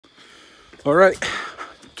All right,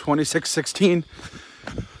 26-16.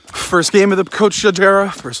 First game of the Coach Judge era.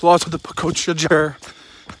 First loss of the Coach Judge era.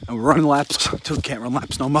 And we're running laps until we can't run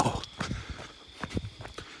laps no more.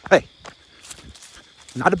 Hey,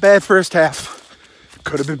 not a bad first half.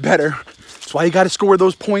 Could have been better. That's why you got to score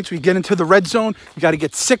those points. When you get into the red zone, you got to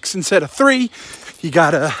get 6 instead of 3. You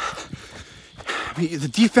got to... The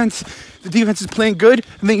defense is playing good,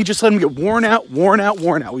 and then you just let them get worn out.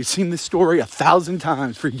 We've seen this story 1,000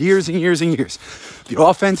 times for years and years and years. The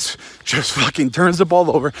offense just fucking turns the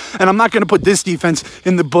ball over. And I'm not going to put this defense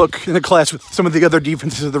in the class with some of the other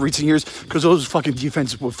defenses of the recent years, because those fucking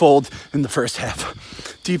defenses would fold in the first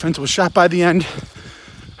half. Defense was shot by the end,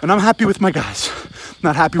 and I'm happy with my guys.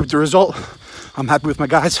 Not happy with the result. I'm happy with my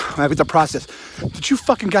guys. I'm happy with the process. Did you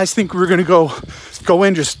fucking guys think we were going to go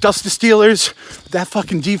in, just dust the Steelers, that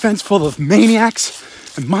fucking defense full of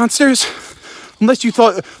maniacs and monsters? Unless you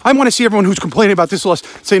thought... I want to see everyone who's complaining about this loss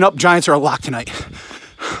saying, "Up, Giants are a lock tonight."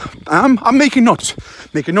 I'm making notes.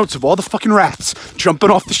 Making notes of all the fucking rats jumping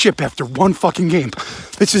off the ship after one fucking game.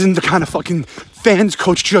 This isn't the kind of fucking fans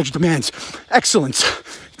Coach Judge demands. Excellence.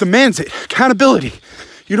 Demands it. Accountability.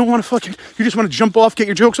 You don't want to fucking... You just want to jump off, get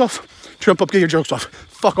your jokes off? Jump up, get your jokes off.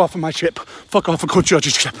 Fuck off of my ship. Fuck off of Coach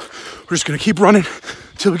Judge's ship. We're just going to keep running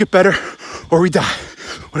until we get better or we die.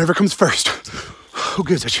 Whatever comes first. Who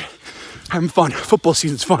gives a shit? Having fun. Football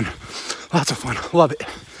season's fun. Lots of fun. Love it.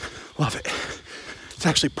 Love it. It's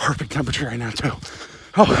actually perfect temperature right now, too.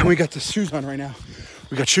 Oh, and we got the shoes on right now.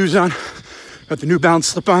 We got shoes on. Got the New Balance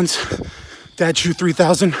slip-ons. Dad Shoe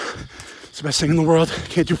 3000. It's the best thing in the world.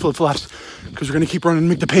 Can't do flip-flops because we're going to keep running and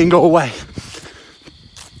make the pain go away.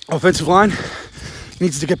 Offensive line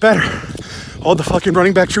needs to get better. All the fucking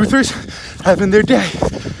running back truthers having their day.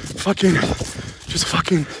 Just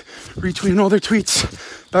fucking retweeting all their tweets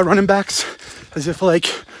about running backs as if like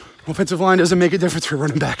offensive line doesn't make a difference for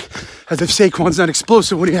running back. As if Saquon's not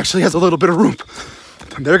explosive when he actually has a little bit of room.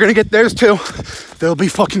 And they're gonna get theirs too. They'll be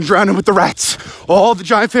fucking drowning with the rats. All the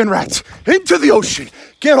Giant fan rats into the ocean.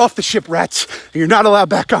 Get off the ship, rats. And you're not allowed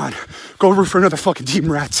back on. Go root for another fucking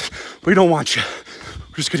team, rats. We don't want you.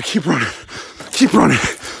 We're just gonna keep running. Keep running.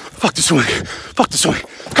 Fuck the swing. Fuck the swing.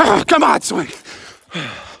 Come on, swing.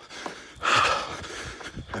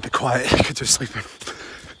 Gotta be quiet. Kids are sleeping.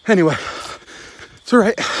 Anyway, it's all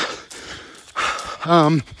right.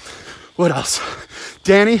 What else?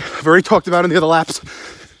 Danny, I've already talked about in the other laps.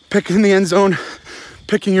 Picking the end zone,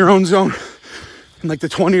 picking your own zone in like the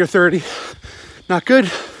 20 or 30. Not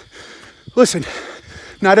good. Listen,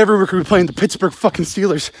 not everyone could be playing the Pittsburgh fucking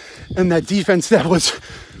Steelers and that defense that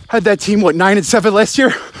had that team, 9-7 last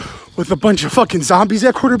year with a bunch of fucking zombies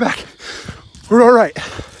at quarterback. We're all right.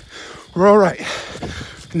 We're all right.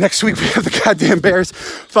 Next week we have the goddamn Bears,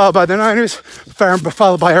 followed by the Niners,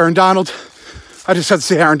 followed by Aaron Donald. I just had to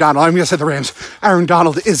say Aaron Donald. I'm going to say the Rams. Aaron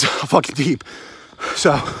Donald is a fucking team.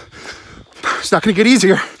 So it's not going to get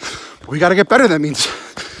easier. But we got to get better. That means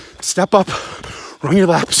step up, run your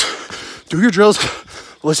laps, do your drills,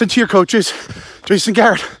 listen to your coaches. Jason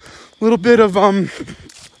Garrett, a little bit of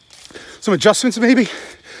some adjustments maybe.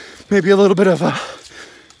 Maybe a little bit of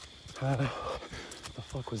what the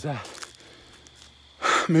fuck was that?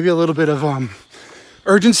 Maybe a little bit of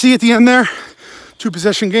urgency at the end there.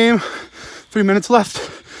 2-possession game, 3 minutes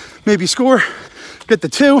left. Maybe score, get the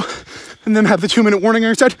 2, and then have the 2-minute warning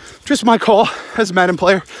instead. Just my call as a Madden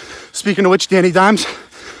player. Speaking of which, Danny Dimes,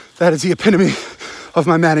 that is the epitome of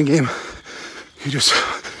my Madden game. You just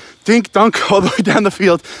dink, dunk all the way down the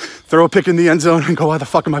field, throw a pick in the end zone, and go, why the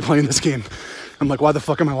fuck am I playing this game? I'm like, why the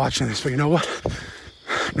fuck am I watching this? But you know what?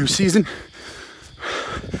 New season,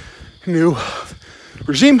 new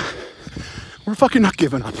regime. We're fucking not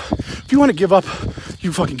giving up. If you want to give up,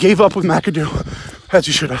 you fucking gave up with McAdoo, as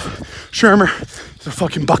you should have. Shermer is a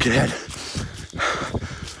fucking buckethead.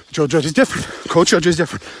 Joe Judge is different. Coach Judge is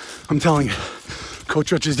different. I'm telling you. Coach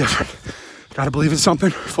Judge is different. Gotta believe in something,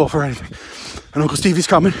 fall for anything. And Uncle Stevie's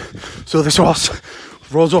coming, so this loss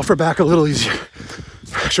rolls off our back a little easier.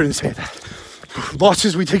 I shouldn't say that.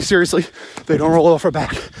 Losses we take seriously, they don't roll off our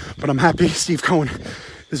back. But I'm happy Steve Cohen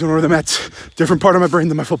is owner of the Mets. Different part of my brain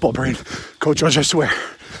than my football brain. Coach Judge, I swear.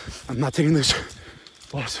 I'm not taking this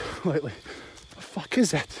loss lightly. The fuck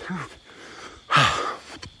is that sound?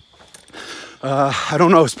 I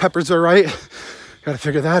don't know. His peppers are right. Gotta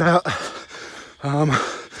figure that out.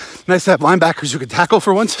 Nice to have linebackers who could tackle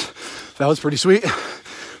for once. That was pretty sweet.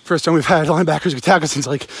 First time we've had linebackers who could tackle since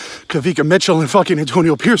like Kavika Mitchell and fucking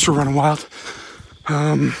Antonio Pierce were running wild.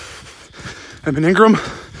 Evan Ingram,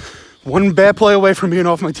 one bad play away from being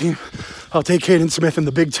off my team. I'll take Caden Smith in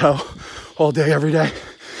the big toe all day, every day.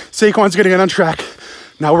 Saquon's getting it on track.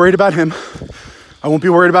 Not worried about him. I won't be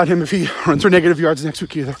worried about him if he runs for negative yards next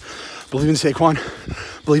week either. Believe in Saquon.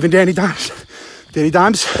 Believe in Danny Dimes. Danny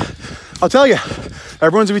Dimes, I'll tell you,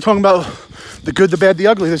 everyone's going to be talking about the good, the bad, the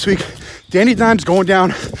ugly this week. Danny Dimes going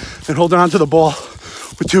down and holding on to the ball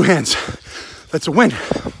with 2 hands. That's a win.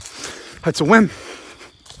 That's a win.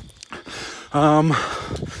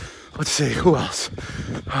 Let's see, who else?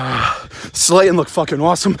 Slayton looked fucking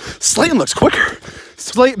awesome. Slayton looks quicker.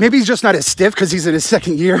 Maybe he's just not as stiff because he's in his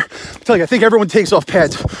second year. I tell you, I think everyone takes off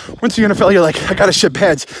pads. Once the NFL, you're like, I gotta ship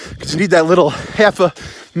pads because you need that little half a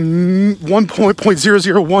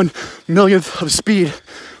 1.001 millionth of speed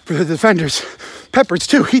for the defenders. Peppers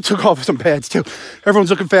too, he took off some pads too. Everyone's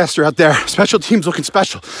looking faster out there. Special teams looking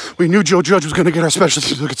special. We knew Joe Judge was gonna get our special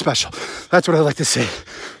teams looking special. That's what I like to see.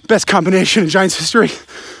 Best combination in Giants history.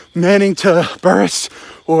 Manning to Burris,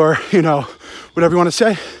 or, you know, whatever you want to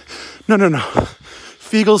say. No.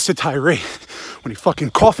 Fiegels to Tyree. When he fucking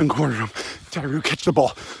coffin cornered him, Tyree would catch the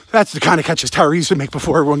ball. That's the kind of catches Tyree used to make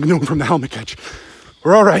before everyone knew him from the helmet catch.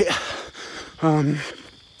 We're all right.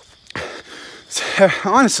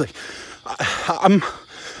 Honestly, I'm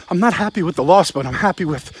not happy with the loss, but I'm happy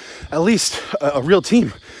with at least a real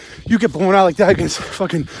team. You get blown out like that against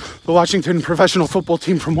fucking the Washington professional football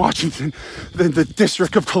team from Washington, the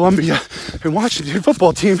District of Columbia and Washington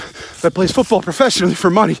football team that plays football professionally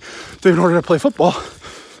for money in order to play football.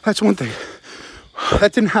 That's one thing.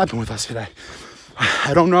 That didn't happen with us today.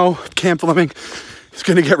 I don't know if Cam Fleming is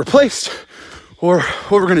going to get replaced or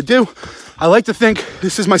what we're going to do. I like to think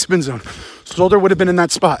this is my spin zone. Solder would have been in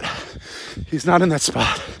that spot. He's not in that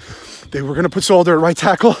spot. They were going to put Solder at right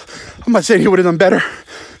tackle. I'm not saying he would have done better.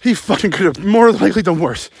 He fucking could have more likely done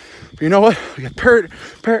worse. But you know what? We got Parrott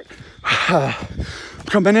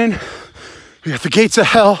coming in. We got the gates of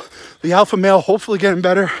hell. The alpha male hopefully getting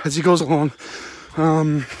better as he goes along.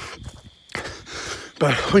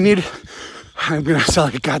 But we need... I'm going to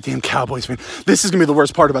sound like a goddamn Cowboys fan. This is going to be the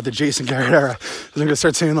worst part about the Jason Garrett era. I'm going to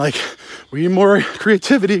start saying, like, we need more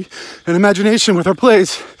creativity and imagination with our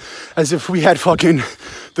plays. As if we had fucking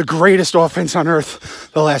the greatest offense on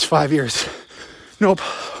earth the last 5 years. Nope.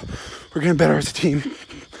 We're getting better as a team.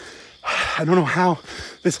 I don't know how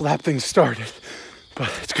this lap thing started, but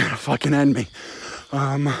it's going to fucking end me.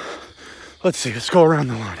 Let's see. Let's go around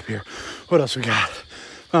the line up here. What else we got?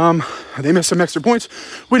 They missed some extra points.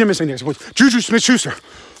 We didn't miss any extra points. Juju Smith-Schuster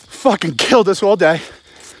fucking killed us all day.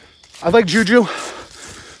 I like Juju.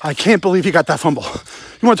 I can't believe he got that fumble.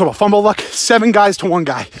 You want to talk about fumble luck? 7 guys to 1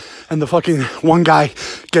 guy. And the fucking 1 guy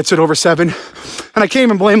gets it over 7. And I can't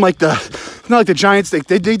even blame not like the Giants.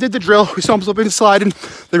 They did the drill. We saw him slipping and sliding.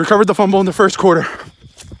 They recovered the fumble in the first quarter.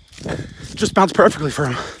 Just bounced perfectly for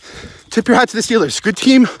him. Tip your hat to the Steelers. Good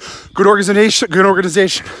team, good organization, good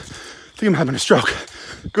organization. I think I'm having a stroke.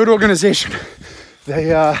 Good organization.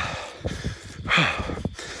 They're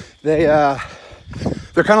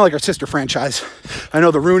kind of like our sister franchise. I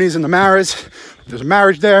know the Rooneys and the Maras. There's a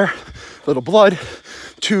marriage there, a little blood,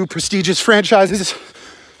 2 prestigious franchises.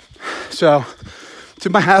 So,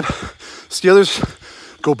 tip my hat. Steelers,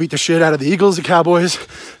 go beat the shit out of the Eagles, the Cowboys,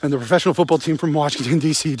 and the professional football team from Washington,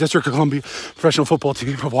 D.C., District of Columbia, professional football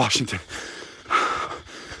team of Washington.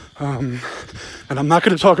 And I'm not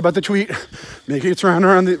going to talk about the tweet, making its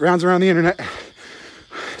rounds around the internet.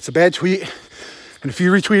 It's a bad tweet. And if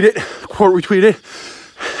you retweet it, quote retweet it,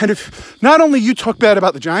 and if not only you talk bad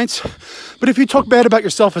about the Giants, but if you talk bad about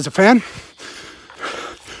yourself as a fan,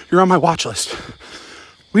 you're on my watch list.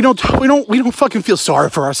 We don't fucking feel sorry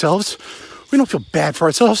for ourselves. We don't feel bad for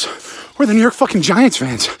ourselves. We're the New York fucking Giants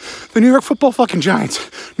fans. The New York football fucking Giants.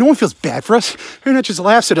 No one feels bad for us. The internet just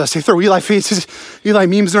laughs at us. They throw Eli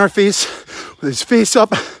memes in our face, with his face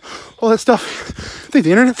up, all that stuff. I think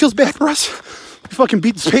the internet feels bad for us. We fucking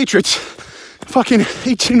beat the Patriots. Fucking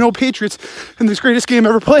 18-0 Patriots in this greatest game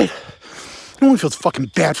ever played. No one feels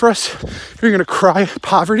fucking bad for us. You're gonna cry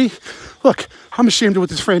poverty. Look, I'm ashamed of what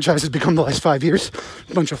this franchise has become the last 5 years.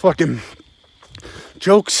 A bunch of fucking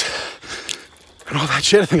jokes and all that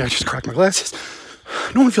shit. I think I just cracked my glasses.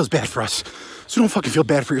 No one feels bad for us. So don't fucking feel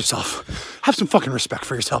bad for yourself. Have some fucking respect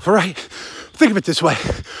for yourself, all right? Think of it this way.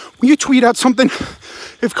 When you tweet out something,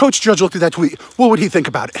 if Coach Judge looked at that tweet, what would he think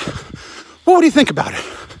about it? What would he think about it?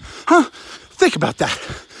 Huh? Think about that.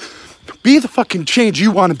 Be the fucking change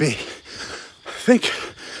you want to be.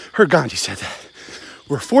 Heard Gandhi said that.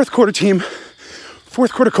 We're a fourth quarter team,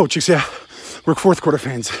 fourth quarter coaches, yeah. We're fourth quarter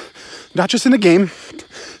fans. Not just in the game, and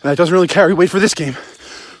that doesn't really carry weight for this game,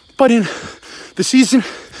 but in the season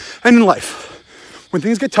and in life. When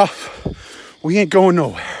things get tough, we ain't going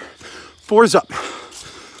nowhere. 4 is up.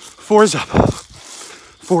 4 is up.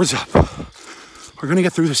 4 is up. We're going to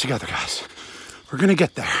get through this together, guys. We're going to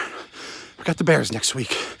get there. We got the Bears next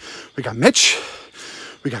week. We got Mitch.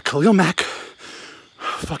 We got Khalil Mack.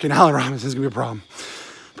 Fucking Allen Robinson's gonna be a problem.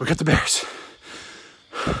 But we got the Bears.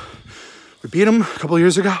 We beat them a couple of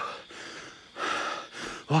years ago.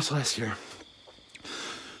 Lost last year.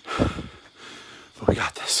 But we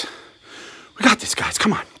got this. We got this, guys.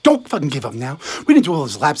 Come on. Don't fucking give up now. We didn't do all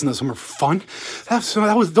those laps in the summer for fun.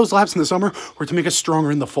 Those laps in the summer were to make us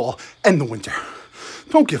stronger in the fall and the winter.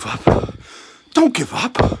 Don't give up. Don't give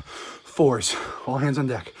up. Fours. All hands on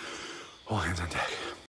deck. All hands on deck.